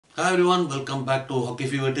Hi everyone, welcome back to Hockey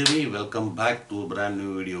Fever TV. Welcome back to a brand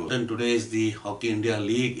new video. And today is the Hockey India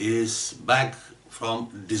League is back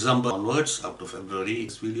from December onwards up to February. In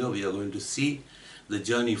this video we are going to see the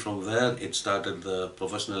journey from where it started, the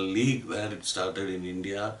professional league, where it started in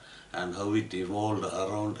India and how it evolved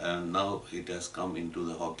around, and now it has come into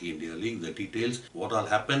the Hockey India League. The details, what all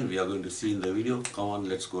happened, we are going to see in the video. Come on,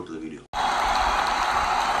 let's go to the video.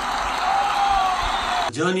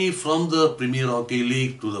 Journey from the Premier Hockey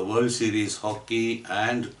League to the World Series Hockey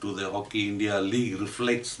and to the Hockey India League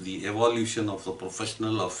reflects the evolution of the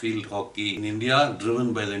professional or field hockey in India,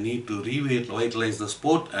 driven by the need to revitalize the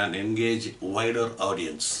sport and engage wider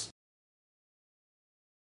audience.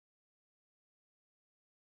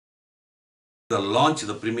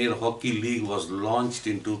 The Premier Hockey League was launched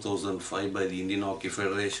in 2005 by the Indian Hockey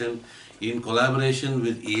Federation in collaboration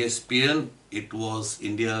with ESPN. It was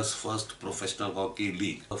India's first professional hockey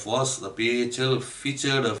league. The PHL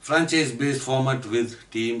featured a franchise-based format with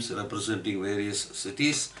teams representing various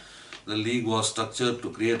cities. The league was structured to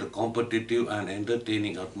create a competitive and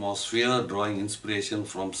entertaining atmosphere, drawing inspiration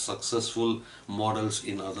from successful models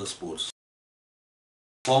in other sports.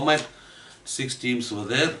 Format: 6 teams were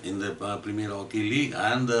there in the Premier Hockey League,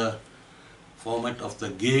 and the format of the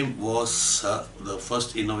game was the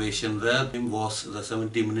first innovation there. The game was the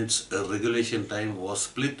 70 minutes regulation time was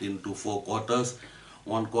split into 4 quarters.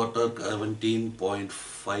 One quarter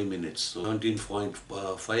 17.5 minutes. So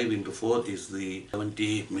 17.5 into 4 is the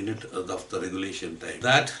 70 minutes of the regulation time.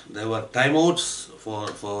 That there were timeouts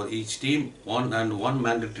for each team. One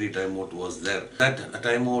mandatory timeout was there. That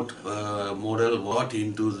timeout model brought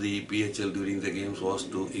into the PHL during the games was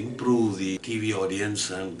to improve the TV audience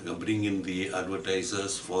and bring in the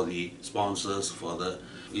advertisers for the sponsors for the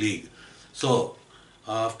league. So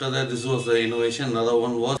after that, this was the innovation. Another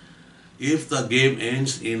one was, if the game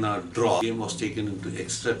ends in a draw, the game was taken into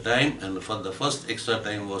extra time, and for the first extra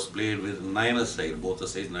time was played with 9-a-side, both the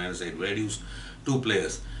sides 9-a-side, reduced 2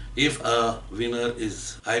 players. If a winner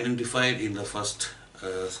is identified in the first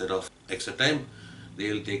set of extra time,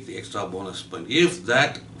 they will take the extra bonus point. If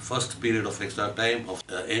that first period of extra time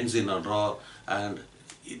ends in a draw and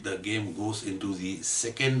the game goes into the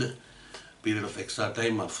second period of extra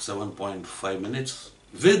time of 7.5 minutes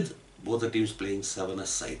with both the teams playing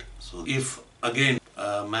 7-a-side. So if again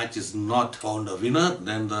a match is not found a winner,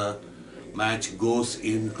 then the match goes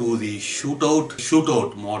into the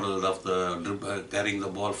shootout model of the carrying the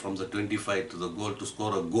ball from the 25 to the goal to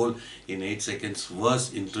score a goal in 8 seconds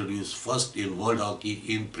was introduced first in World Hockey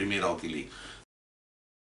in Premier Hockey League.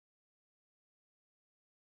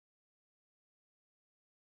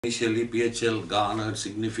 Initially, PHL garnered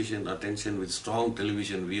significant attention with strong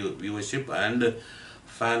television viewership and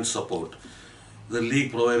fan support. The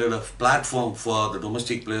league provided a platform for the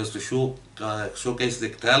domestic players to showcase their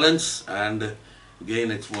talents and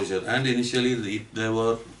gain exposure. And initially, there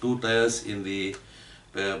were 2 tiers in the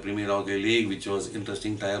Premier Hockey League, which was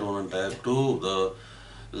interesting: Tier 1 and Tier 2. The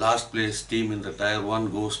last place team in the Tier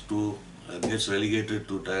 1 gets relegated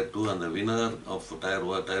to Tier 2, and the winner of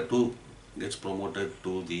Tier 2 gets promoted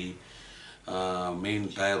to the main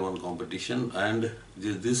Tier 1 competition. And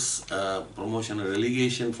this promotion and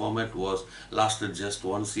relegation format lasted just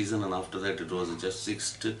 1 season, and after that it was just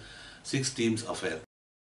 6 teams affair.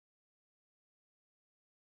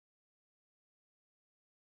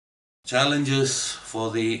 Challenges for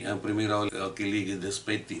the Premier Hockey League.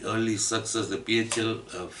 Despite the early success, the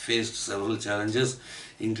PHL faced several challenges,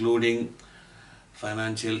 including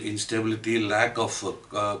financial instability, lack of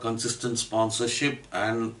consistent sponsorship,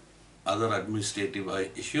 and other administrative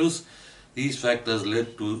issues. These factors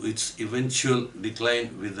led to its eventual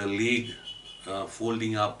decline, with the league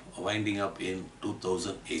winding up in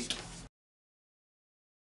 2008.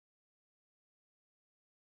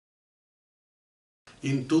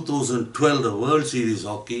 In 2012, the World Series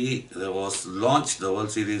Hockey was launched. The World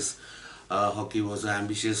Series Hockey was an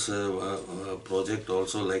ambitious project,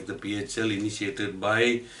 also like the PHL, initiated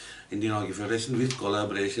by Indian Hockey Federation with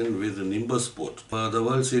collaboration with Nimbus Sport. The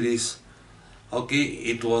World Series Hockey,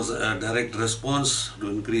 it was a direct response to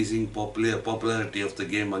increasing popularity of the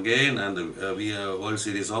game again, and the World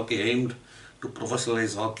Series Hockey aimed to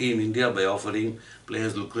professionalize hockey in India by offering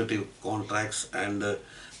players lucrative contracts and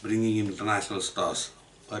bringing in international stars.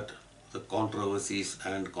 But the controversies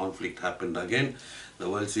and conflict happened again. The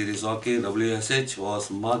World Series Hockey, WSH, was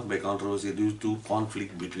marked by controversy due to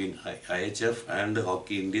conflict between IHF and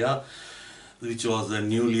Hockey India, which was the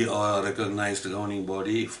newly recognized governing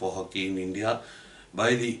body for hockey in India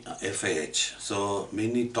by the FIH. So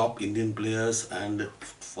many top Indian players and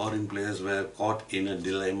foreign players were caught in a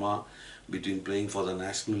dilemma between playing for the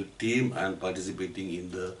national team and participating in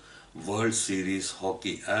the World Series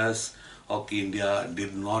hockey, as Hockey India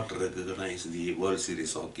did not recognize the World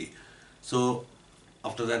Series hockey. So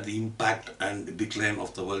after that, the impact and decline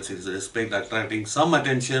of the World Series, despite attracting some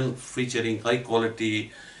attention, featuring high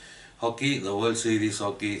quality hockey, the World Series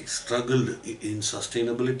hockey struggled in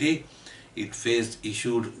sustainability. It faced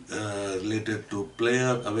issues related to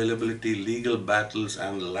player availability, legal battles,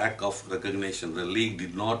 and lack of recognition. The league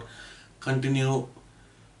did not continue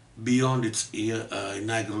beyond its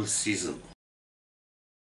inaugural season.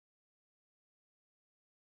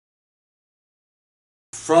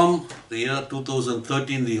 From the year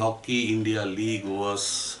 2013, the Hockey India League was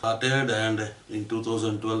started, and in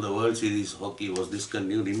 2012 the World Series hockey was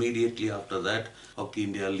discontinued. Immediately after that, Hockey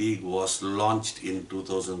India League was launched in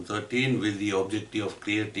 2013 with the objective of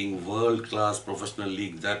creating world-class professional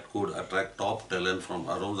league that could attract top talent from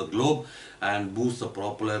around the globe and boost the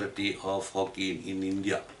popularity of hockey in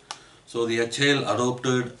India. So the HIL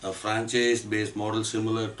adopted a franchise-based model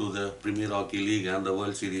similar to the Premier Hockey League and the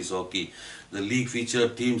World Series Hockey. The league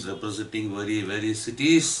featured teams representing various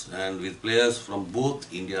cities and with players from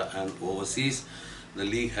both India and overseas. The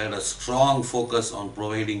league had a strong focus on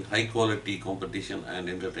providing high-quality competition and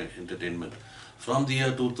entertainment. From the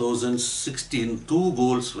year 2016, 2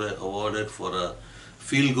 goals were awarded for a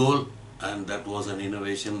field goal, and that was an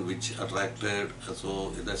innovation which attracted.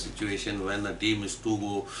 So in the situation when a team is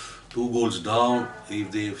two goals down,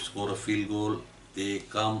 if they score a field goal, they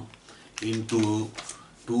come into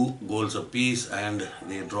 2 goals apiece and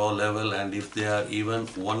they draw level, and if they are even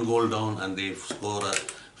 1 goal down and they score a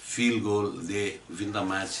field goal, they win the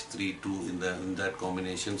match 3-2 in that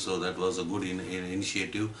combination. So that was a good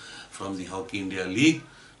initiative from the Hockey India League.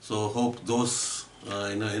 So hope those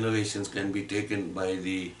innovations can be taken by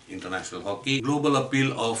the international hockey. Global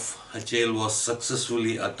appeal of HIL was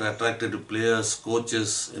successfully attracted to players,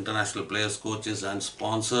 coaches, international players, coaches and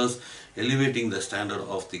sponsors, elevating the standard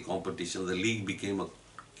of the competition. The league became a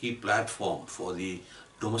key platform for the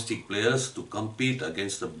domestic players to compete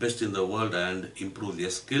against the best in the world and improve their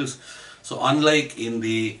skills. So unlike in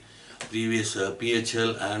the previous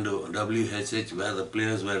PHL and WSH, where the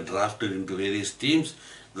players were drafted into various teams,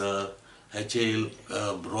 the HIL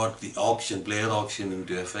brought the player auction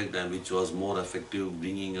into effect, and which was more effective,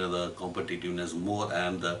 bringing the competitiveness more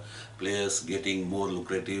and the players getting more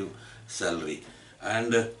lucrative salary.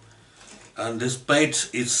 And despite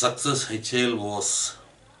its success, HIL was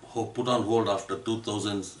put on hold after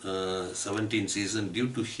 2017 season due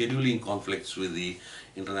to scheduling conflicts with the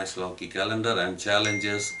international hockey calendar and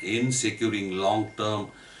challenges in securing long-term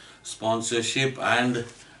sponsorship, and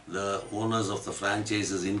the owners of the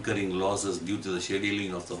franchises incurring losses due to the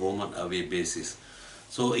scheduling of the home and away basis.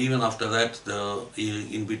 So even after that,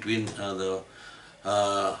 in between the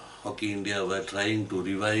Hockey India were trying to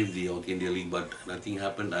revive the Hockey India League, but nothing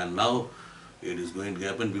happened, and now it is going to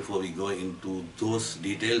happen. Before we go into those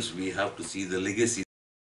details, we have to see the legacy.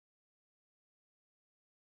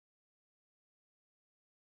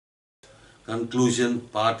 Conclusion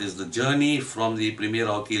part is the journey from the Premier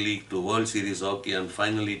Hockey League to World Series Hockey and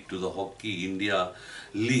finally to the Hockey India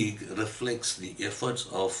League reflects the efforts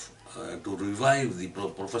of to revive the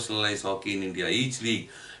professionalized hockey in India. Each league,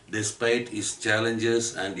 despite its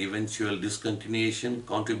challenges and eventual discontinuation,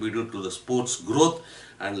 contributed to the sport's growth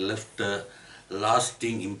and left a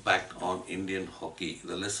lasting impact on Indian hockey.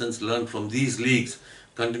 The lessons learned from these leagues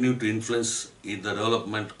continue to influence in the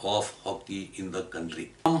development of hockey in the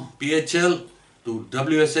country. From PHL to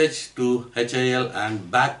WSH to HIL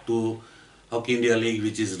and back to Hockey India League,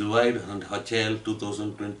 which is revived, and HIL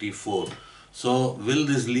 2024. So will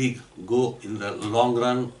this league go in the long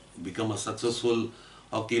run, become a successful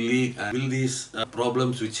hockey league, and will these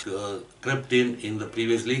problems which crept in the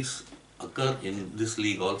previous leagues occur in this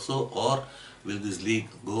league also, or will this league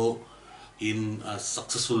go in a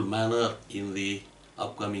successful manner in the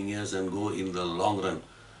upcoming years and go in the long run?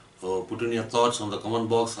 Put in your thoughts on the comment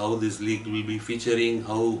box how this league will be featuring,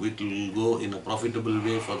 how it will go in a profitable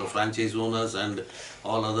way for the franchise owners, and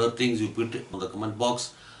all other things you put on the comment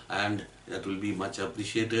box, and that will be much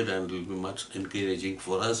appreciated and will be much encouraging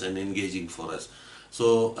for us and engaging for us.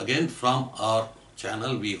 So again, from our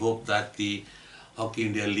channel, we hope that the Hockey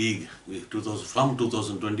India League from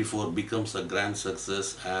 2024 becomes a grand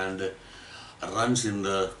success and runs in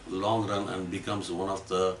the long run and becomes one of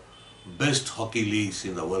the best hockey leagues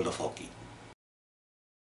in the world of hockey.